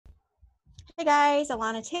guys,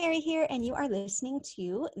 Alana Terry here, and you are listening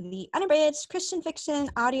to the Unabridged Christian Fiction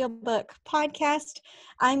Audiobook Podcast.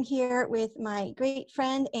 I'm here with my great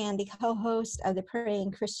friend and the co-host of the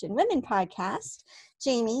Praying Christian Women podcast,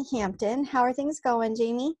 Jamie Hampton. How are things going,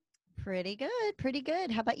 Jamie? Pretty good, pretty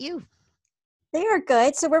good. How about you? They are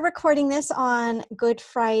good. So we're recording this on Good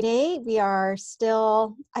Friday. We are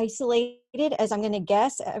still isolated, as I'm going to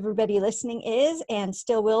guess everybody listening is and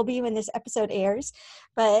still will be when this episode airs.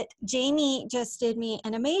 But Jamie just did me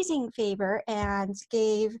an amazing favor and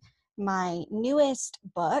gave my newest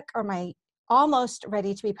book, or my almost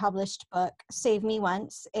ready to be published book, Save Me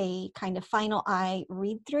Once, a kind of final eye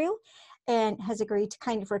read through, and has agreed to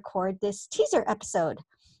kind of record this teaser episode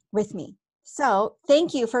with me. So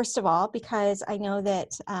thank you, first of all, because I know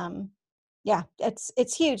that,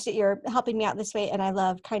 it's huge that you're helping me out this way. And I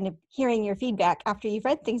love kind of hearing your feedback after you've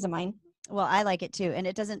read things of mine. Well, I like it too. And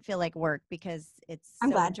it doesn't feel like work because it's I'm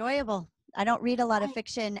so glad. enjoyable. I don't read a lot of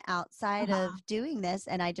fiction outside of doing this.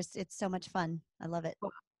 And it's so much fun. I love it.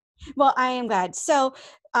 Well, I am glad. So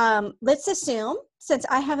let's assume, since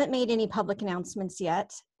I haven't made any public announcements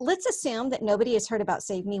yet, let's assume that nobody has heard about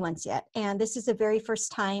Save Me Once yet. And this is the very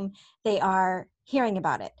first time they are hearing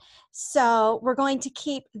about it. So we're going to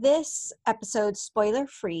keep this episode spoiler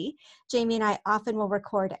free. Jamie and I often will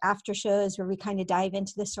record after shows where we kind of dive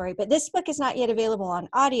into the story, but this book is not yet available on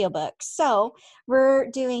audiobook. So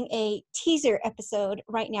we're doing a teaser episode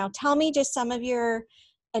right now. Tell me just some of your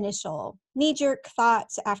initial knee-jerk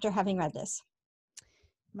thoughts after having read this.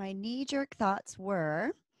 My knee-jerk thoughts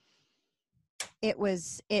were,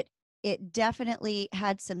 it definitely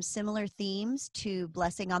had some similar themes to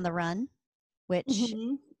Blessing on the Run, which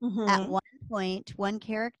at one point, one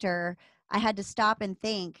character, I had to stop and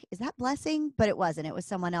think, is that Blessing? But it wasn't. It was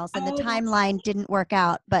someone else. And the timeline didn't work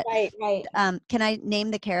out. But right. Can I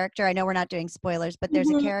name the character? I know we're not doing spoilers, but there's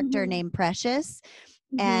a character named Precious.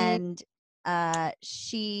 And I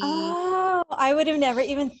would have never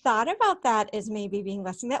even thought about that as maybe being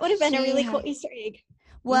Blessing. That would have been a really cool Easter egg.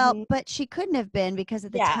 Well, but she couldn't have been because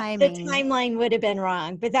of the timing. The timeline would have been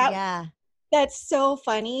wrong. But that's so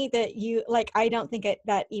funny that you, like, I don't think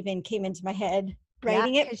that even came into my head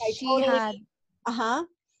writing it. So kind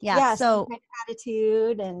of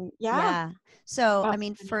attitude and So, I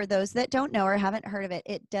mean, for those that don't know or haven't heard of it,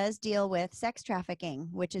 it does deal with sex trafficking,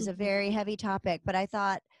 which is a very heavy topic. But I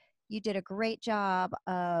thought you did a great job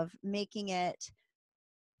of making it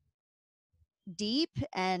deep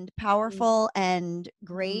and powerful and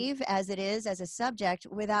grave as it is as a subject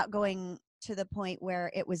without going to the point where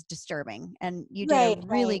it was disturbing. And you did a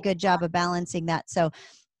really good job of balancing that. So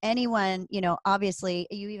anyone, obviously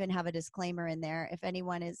you even have a disclaimer in there. If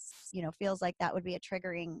anyone is, feels like that would be a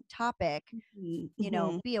triggering topic,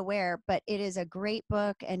 be aware. But it is a great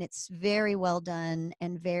book and it's very well done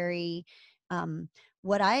and very,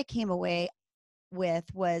 what I came away with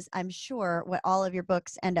was, I'm sure what all of your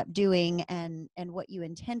books end up doing and what you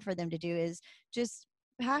intend for them to do is just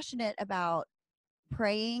passionate about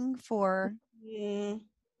praying for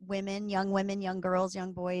women, young girls,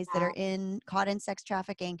 young boys that are caught in sex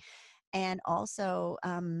trafficking, and also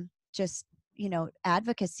just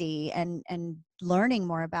advocacy and learning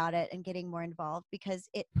more about it and getting more involved, because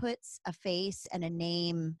it puts a face and a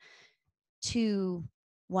name to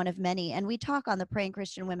one of many. And we talk on the Praying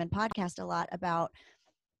Christian Women podcast a lot about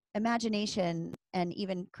imagination, and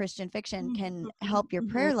even Christian fiction can help your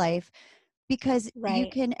prayer life, because you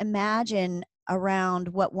can imagine around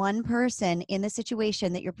what one person in the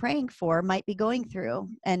situation that you're praying for might be going through.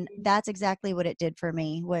 And that's exactly what it did for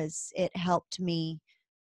me, was it helped me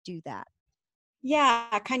do that.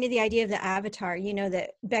 Yeah, kind of the idea of the avatar,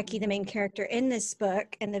 that Becky, the main character in this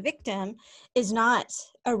book, and the victim is not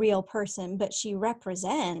a real person, but she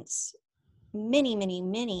represents many, many,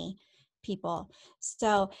 many people.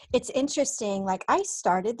 So it's interesting. Like, I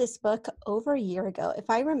started this book over a year ago. If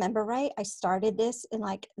I remember right, I started this in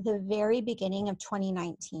like the very beginning of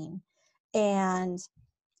 2019. And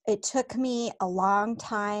it took me a long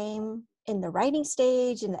time in the writing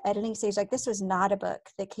stage, in the editing stage. Like, this was not a book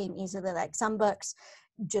that came easily. Like, some books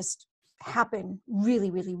just happen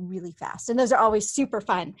really, really, really fast. And those are always super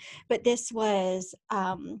fun. But this was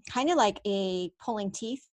kind of like a pulling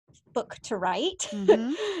teeth book to write.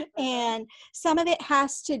 And some of it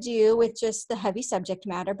has to do with just the heavy subject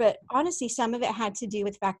matter, but honestly some of it had to do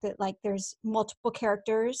with the fact that, like, there's multiple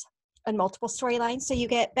characters and multiple storylines. So you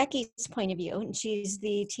get Becky's point of view, and she's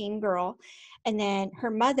the teen girl, and then her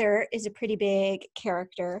mother is a pretty big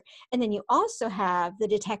character, and then you also have the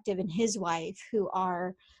detective and his wife, who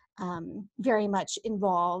are very much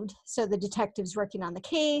involved. So the detective's working on the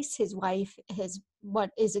case. His wife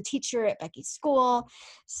is a teacher at Becky's school.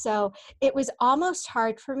 So it was almost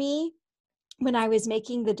hard for me when I was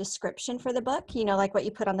making the description for the book, like what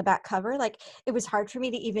you put on the back cover. Like, it was hard for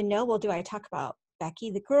me to even know, well, do I talk about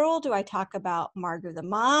Becky the girl? Do I talk about Margot the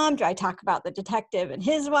mom? Do I talk about the detective and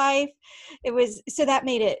his wife? So that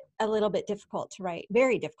made it a little bit difficult to write,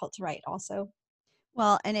 very difficult to write also.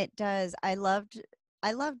 Well, and it does. I loved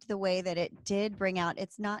the way that it did bring out,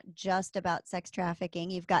 it's not just about sex trafficking.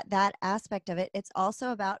 You've got that aspect of it. It's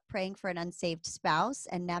also about praying for an unsaved spouse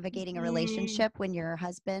and navigating a relationship when your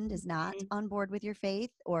husband is not on board with your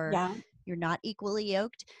faith, or Yeah. you're not equally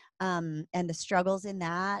yoked, and the struggles in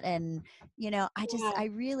that. And, I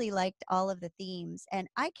really liked all of the themes. And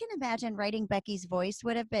I can imagine writing Becky's voice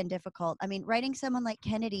would have been difficult. I mean, writing someone like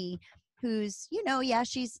Kennedy, who's,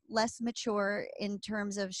 she's less mature in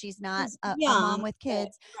terms of she's not a mom with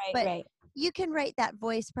kids, but right. you can write that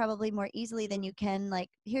voice probably more easily than you can, like,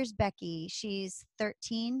 here's Becky. She's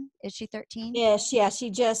 13. Is she 13? Yeah,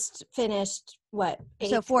 she just finished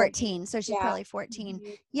So 14. So she's Yeah. probably 14.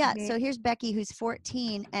 Yeah. So here's Becky, who's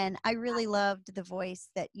 14. And I really loved the voice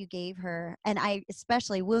that you gave her. And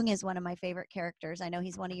especially Woong is one of my favorite characters. I know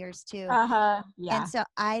he's one of yours too. Yeah. And so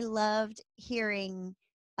I loved hearing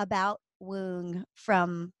about Woong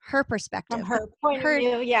from her perspective. From her point of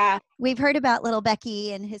view, yeah. We've heard about little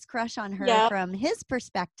Becky and his crush on her from his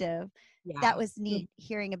perspective. Yeah. That was neat,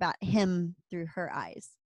 hearing about him through her eyes.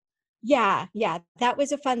 Yeah, that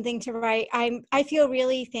was a fun thing to write. I feel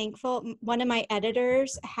really thankful. One of my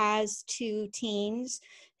editors has 2 teens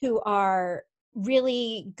who are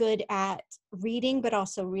really good at reading, but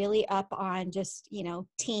also really up on just,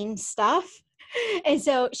 teen stuff. And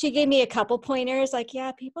so she gave me a couple pointers, like,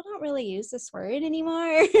 yeah, people don't really use this word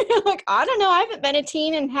anymore. Like, I don't know, I haven't been a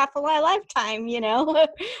teen in half of my lifetime,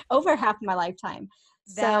 over half of my lifetime.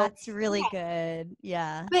 That's really good.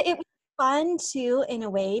 Yeah. But it was fun too, in a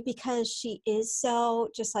way, because she is so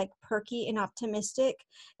just like perky and optimistic.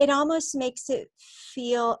 It almost makes it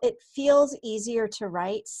feels easier to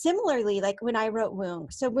write. Similarly, like when I wrote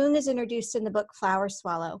Woong. So Woong is introduced in the book Flower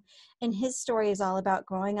Swallow, and his story is all about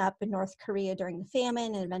growing up in North Korea during the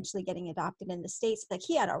famine and eventually getting adopted in the States. Like,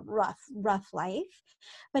 he had a rough life,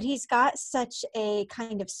 but he's got such a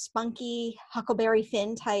kind of spunky Huckleberry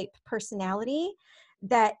Finn type personality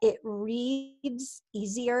that it reads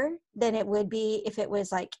easier than it would be if it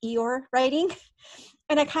was like Eeyore writing.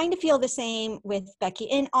 And I kind of feel the same with Becky.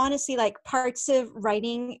 And honestly, like, parts of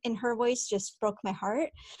writing in her voice just broke my heart.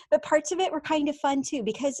 But parts of it were kind of fun too,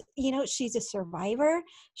 because, she's a survivor.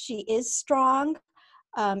 She is strong.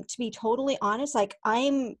 To be totally honest, like,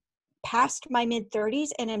 I'm past my mid-30s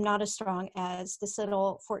and I'm not as strong as this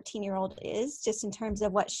little 14-year-old is, just in terms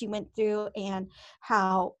of what she went through and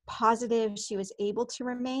how positive she was able to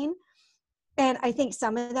remain. And I think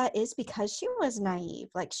some of that is because she was naive.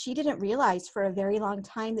 Like, she didn't realize for a very long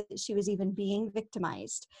time that she was even being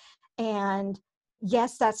victimized. And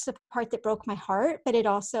yes, that's the part that broke my heart, but it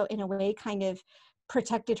also, in a way, kind of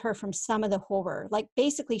protected her from some of the horror. Like,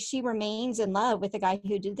 basically, she remains in love with the guy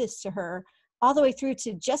who did this to her all the way through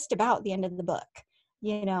to just about the end of the book,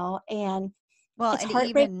 and well, it's and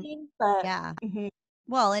heartbreaking, even, but yeah.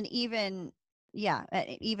 Well, and even,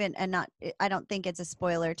 and not, I don't think it's a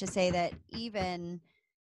spoiler to say that even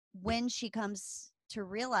when she comes to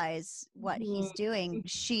realize what he's doing,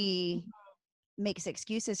 she makes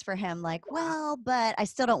excuses for him, like, well, but I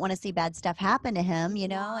still don't want to see bad stuff happen to him,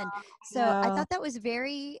 and so I thought that was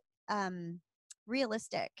very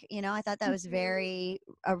realistic. I thought that was a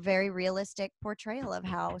very realistic portrayal of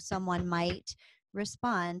how someone might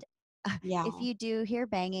respond. If you do hear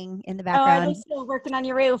banging in the background, I'm still working on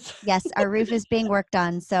your roof. Yes, our roof is being worked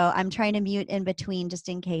on, so I'm trying to mute in between just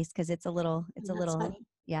in case, because it's a little funny.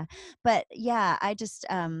 yeah. But yeah, I just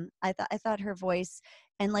I thought her voice,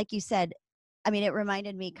 and like you said, I mean, it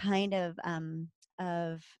reminded me kind of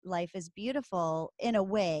Life is Beautiful in a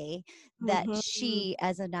way, that she,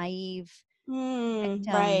 as a naive victim,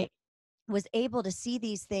 Right. was able to see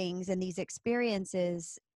these things and these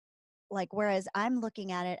experiences, like, whereas I'm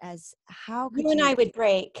looking at it as, how could You and I would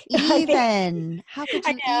break. even how could I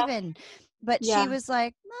you know. even, but she Yeah. was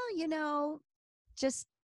like, well, just,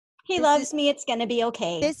 He this is loves me. It's going to be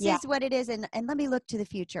okay. this Yeah. is what it is, and let me look to the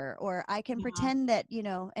future, or I can pretend that,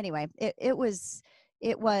 anyway, it was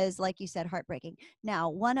like you said, heartbreaking.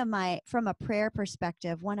 Now, from a prayer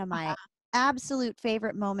perspective, one of my absolute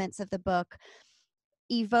favorite moments of the book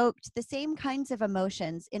evoked the same kinds of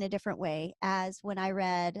emotions in a different way as when I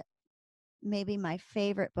read maybe my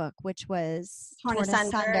favorite book, which was Torn Torn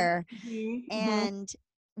Asunder. Asunder. And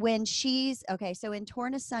when she's okay, so in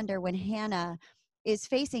Torn Asunder, when Hannah is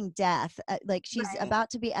facing death, like she's Right. about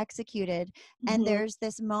to be executed, and Mm-hmm. there's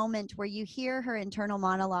this moment where you hear her internal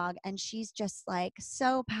monologue, and she's just like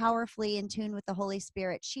so powerfully in tune with the Holy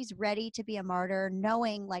Spirit. She's ready to be a martyr,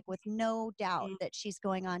 knowing like with no doubt that she's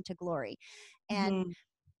going on to glory. And Mm-hmm.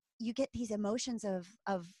 you get these emotions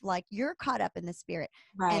of like you're caught up in the Spirit.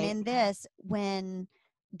 And Right. in this, when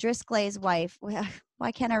Drisclay's wife,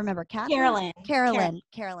 why can't I remember? Catherine? Carolyn.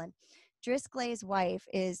 Carolyn. Drisclay's wife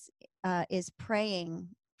is praying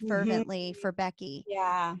Mm-hmm. fervently for Becky.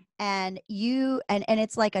 Yeah. And and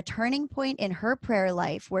it's like a turning point in her prayer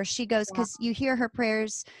life where she goes, Yeah. because you hear her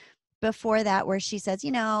prayers before that where she says,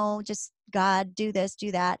 just God, do this,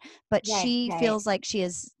 do that. But Right. she Right. feels like she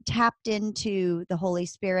is tapped into the Holy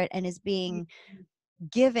Spirit and is being Mhm.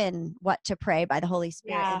 given what to pray by the Holy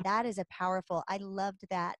Spirit. Yeah. And that is I loved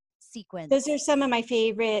that Those sequence. are some of my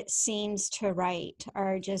favorite scenes to write,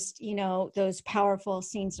 are just, those powerful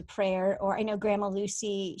scenes of prayer. Or I know Grandma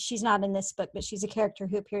Lucy, she's not in this book, but she's a character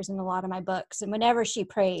who appears in a lot of my books. And whenever she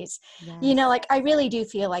prays, Yes. like I really do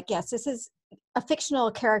feel like, yes, this is a fictional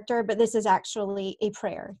character, but this is actually a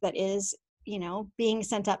prayer that is, being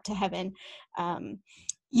sent up to heaven. Um,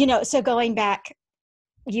 so going back,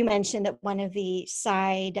 you mentioned that one of the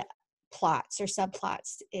side plots or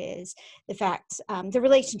subplots is the fact, the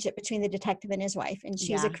relationship between the detective and his wife, and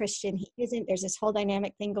she's a Yeah. Christian, he isn't. There's this whole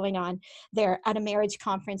dynamic thing going on. They're at a marriage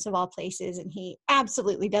conference of all places, and he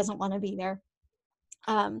absolutely doesn't want to be there.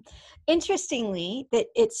 um, Interestingly, that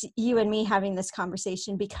it's you and me having this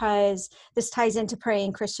conversation, because this ties into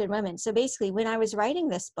praying Christian women. So basically, when I was writing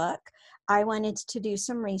this book, I wanted to do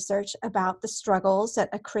some research about the struggles that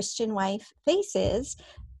a Christian wife faces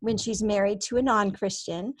when she's married to a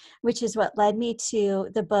non-Christian, which is what led me to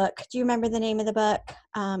the book. Do you remember the name of the book?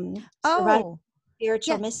 Surviving Oh,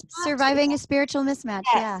 Spiritual yeah. Mismatch. Surviving a Spiritual Mismatch.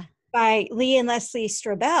 Yes, Yeah. by Lee and Leslie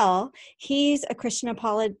Strobel. He's a Christian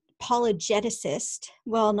apologeticist,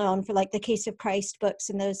 well known for like the Case of Christ books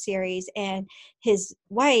and those series. And his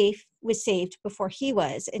wife was saved before he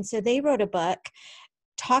was. And so they wrote a book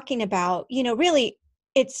talking about, really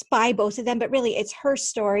it's by both of them, but really it's her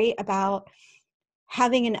story about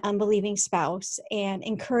having an unbelieving spouse and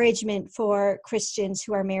encouragement for Christians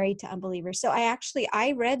who are married to unbelievers. So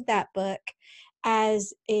I read that book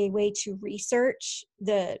as a way to research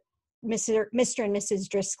the Mr. and Mrs.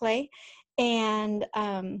 Driscoll. And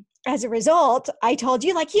as a result, I told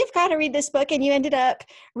you, like, you've got to read this book. And you ended up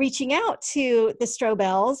reaching out to the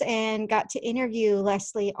Strobels and got to interview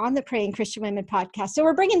Leslie on the Praying Christian Women podcast. So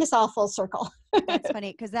we're bringing this all full circle. That's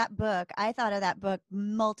funny because that book, I thought of that book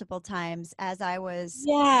multiple times as I was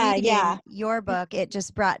Yeah, reading yeah. your book. It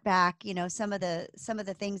just brought back, some of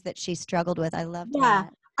the things that she struggled with. I loved Yeah,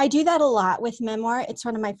 that. I do that a lot with memoir. It's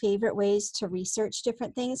one of my favorite ways to research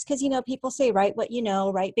different things, because, people say write what you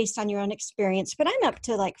know, write based on your own experience. But I'm up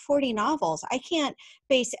to like 40 novels. I can't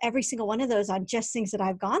base every single one of those on just things that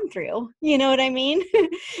I've gone through. You know what I mean?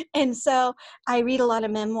 And so I read a lot of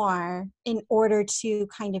memoir in order to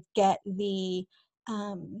kind of get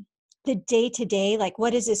the day to day, like,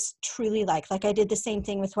 what is this truly like? Like, I did the same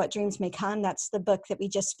thing with What Dreams May Come. That's the book that we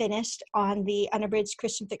just finished on the Unabridged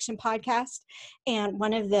Christian Fiction podcast. And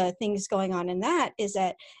one of the things going on in that is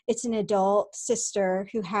that it's an adult sister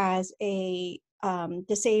who has a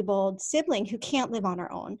disabled sibling who can't live on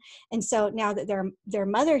her own. And so now that their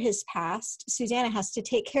mother has passed, Susanna has to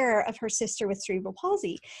take care of her sister with cerebral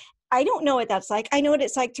palsy. I don't know what that's like. I know what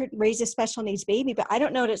it's like to raise a special needs baby, but I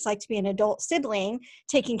don't know what it's like to be an adult sibling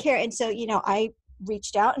taking care. And so, I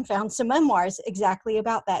reached out and found some memoirs exactly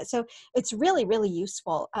about that. So it's really, really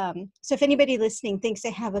useful. So if anybody listening thinks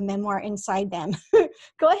they have a memoir inside them,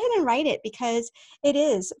 go ahead and write it, because it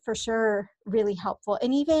is for sure really helpful.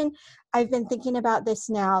 And even I've been thinking about this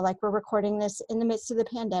now, like, we're recording this in the midst of the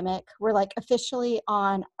pandemic. We're like officially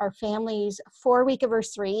on our family's 4-week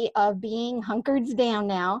anniversary of being hunkered down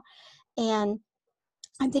now. And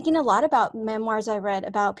I'm thinking a lot about memoirs I read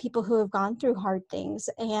about people who have gone through hard things.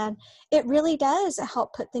 And it really does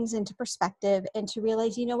help put things into perspective and to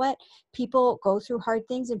realize, you know what, people go through hard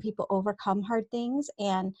things and people overcome hard things,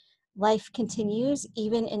 and life continues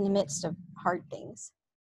even in the midst of hard things.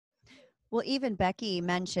 Well, even Becky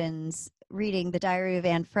mentions reading the Diary of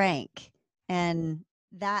Anne Frank, and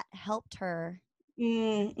that helped her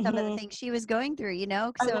some of the Mm-hmm. things she was going through,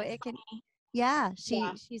 Oh, so that's it can. Yeah,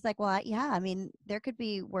 yeah. she's like, well, yeah, I mean, there could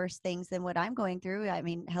be worse things than what I'm going through. I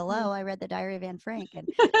mean, Mhm. hello, I read the Diary of Anne Frank, and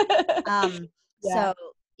Yeah. so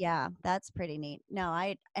yeah, that's pretty neat.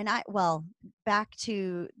 No, well, back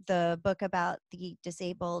to the book about the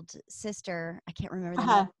disabled sister. I can't remember the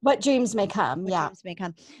name. What dreams may come. What Yeah. Dreams May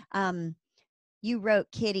Come. Um, You wrote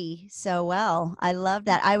Kitty so well. I love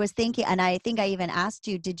that. I was thinking, and I think I even asked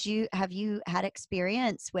you, have you had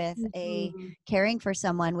experience with a Mhm. caring for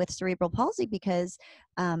someone with cerebral palsy? Because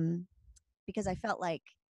I felt like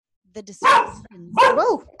the descriptions.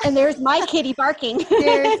 Whoa! And there's my kitty barking.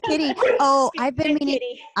 There's Kitty. Oh, Good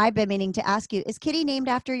kitty. I've been meaning to ask you, is Kitty named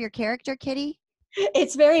after your character, Kitty?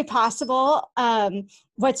 It's very possible.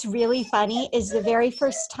 What's really funny is the very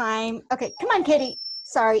first time. Okay, come on, Kitty.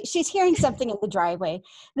 Sorry, she's hearing something in the driveway.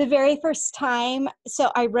 The very first time,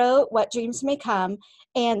 so I wrote What Dreams May Come,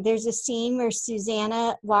 and there's a scene where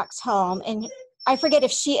Susanna walks home, and I forget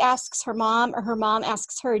if she asks her mom or her mom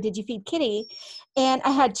asks her, "Did you feed Kitty?" And I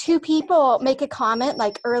had two people make a comment,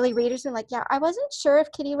 like early readers, and like, "Yeah, I wasn't sure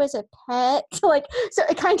if Kitty was a pet." Like, so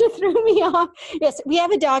it kind of threw me off. Yes, we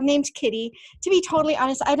have a dog named Kitty. To be totally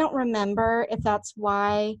honest, I don't remember if that's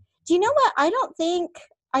why. Do you know what?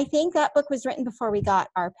 I think that book was written before we got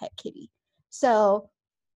our pet Kitty. So,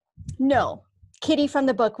 no, Kitty from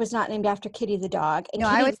the book was not named after Kitty the dog. And No,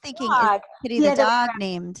 I Kitty was the thinking, is dog, Kitty the the other way dog around.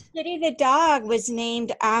 named? Kitty the dog was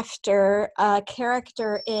named after a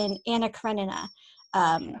character in Anna Karenina,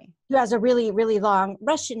 Okay. who has a really, really long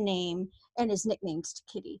Russian name and is nicknamed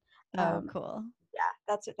Kitty. Oh, cool. Yeah,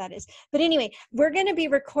 that's what that is. But anyway, we're going to be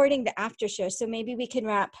recording the after show, so maybe we can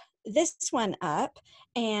wrap this one up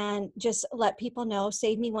and just let people know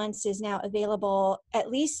Save Me Once is now available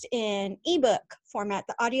at least in ebook format.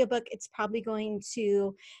 The audiobook, it's probably going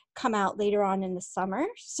to come out later on in the summer,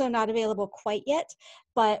 so not available quite yet,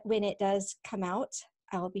 but when it does come out,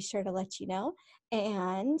 I will be sure to let you know.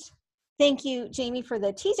 And thank you, Jamie, for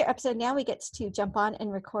the teaser episode. Now we get to jump on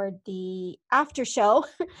and record the after show,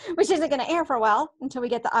 which isn't going to air for a while until we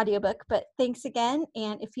get the audiobook. But thanks again.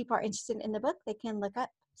 And if people are interested in the book, they can look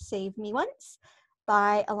up Save Me Once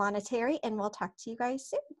by Alana Terry, and we'll talk to you guys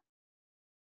soon.